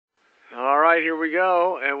Alright, here we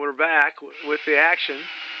go, and we're back with the action.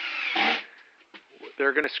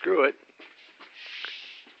 They're going to screw it.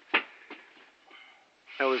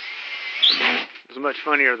 It was much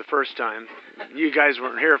funnier the first time. You guys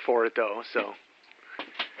weren't here for it though, so.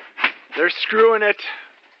 They're screwing it.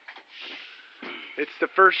 It's the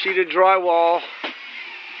first sheet of drywall.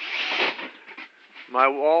 My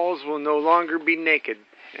walls will no longer be naked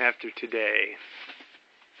after today.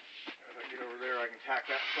 If I get over there, I can tack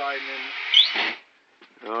that side and then...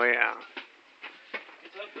 Oh yeah.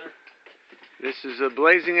 It's up there. This is a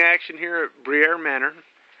blazing action here at Briere Manor.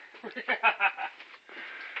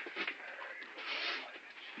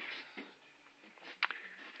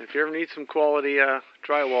 If you ever need some quality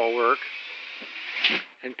drywall work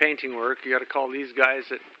and painting work, you got to call these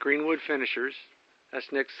guys at Greenwood Finishers.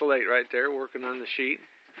 That's Nick Slate right there working on the sheet.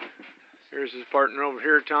 Here's his partner over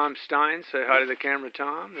here, Tom Stein. Say hi to the camera,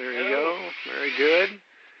 Tom. There you go. Very good.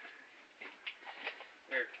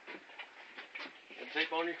 There. Got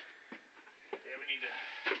tape on you? Yeah, we need to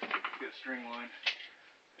get a string line.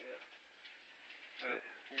 Yeah.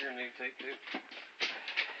 You're going to need tape too.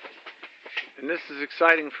 And this is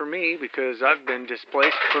exciting for me because I've been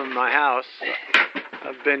displaced from my house.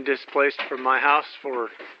 I've been displaced from my house for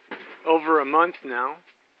over a month now.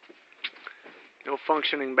 No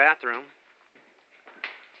functioning bathroom.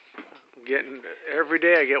 Every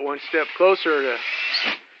day I get one step closer to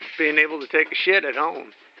being able to take a shit at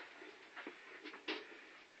home.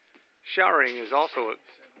 Showering is also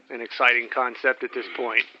an exciting concept at this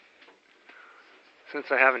point,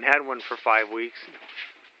 since I haven't had one for 5 weeks.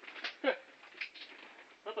 I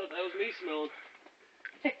thought that was me smelling.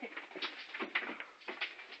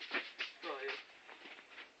 Oh,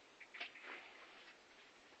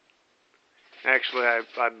 yeah. Actually,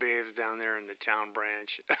 I bathed down there in the town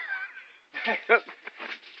branch. This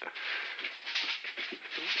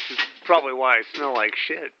is probably why I smell like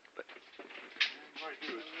shit. But.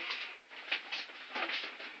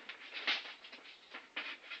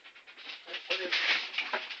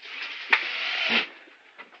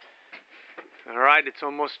 Alright, it's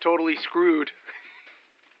almost totally screwed.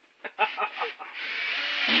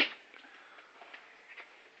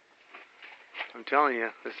 I'm telling you,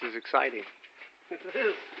 this is exciting. It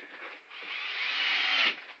is.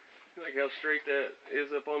 Like how straight that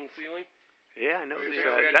is up on the ceiling? Yeah, I noticed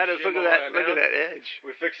Yeah, that. Look at that edge.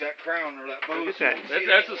 We fixed that crown or that bow. Look at that.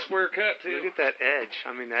 That's a square cut too. Look at that edge.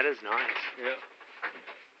 I mean, that is nice. Yeah.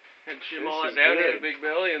 Had to shim This all is that down. good. Had a big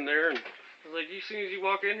belly in there, and I was like, as soon as you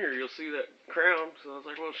walk in here, you'll see that crown. So I was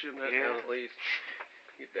like, well, shim that down at least.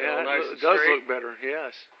 Get that all nice and it does straight. look better.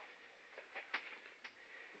 Yes.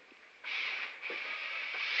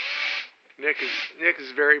 Nick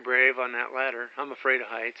is very brave on that ladder. I'm afraid of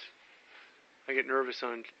heights. I get nervous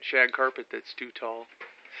on shag carpet that's too tall.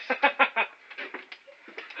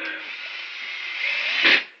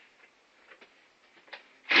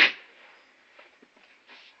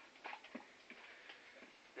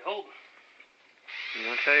 Hold. And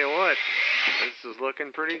I'll tell you what, this is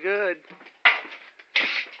looking pretty good.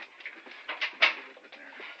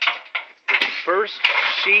 The first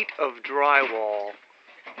sheet of drywall.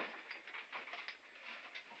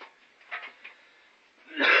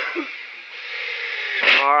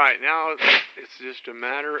 Alright, now it's just a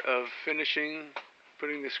matter of finishing,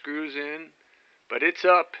 putting the screws in. But it's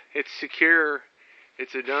up, it's secure,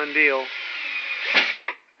 it's a done deal.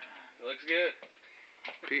 It looks good.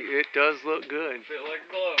 It does look good. Fit like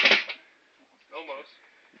a glove. Almost.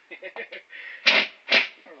 I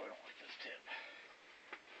really don't like this tip.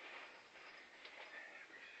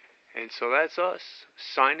 And so that's us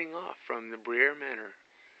signing off from the Briere Manor.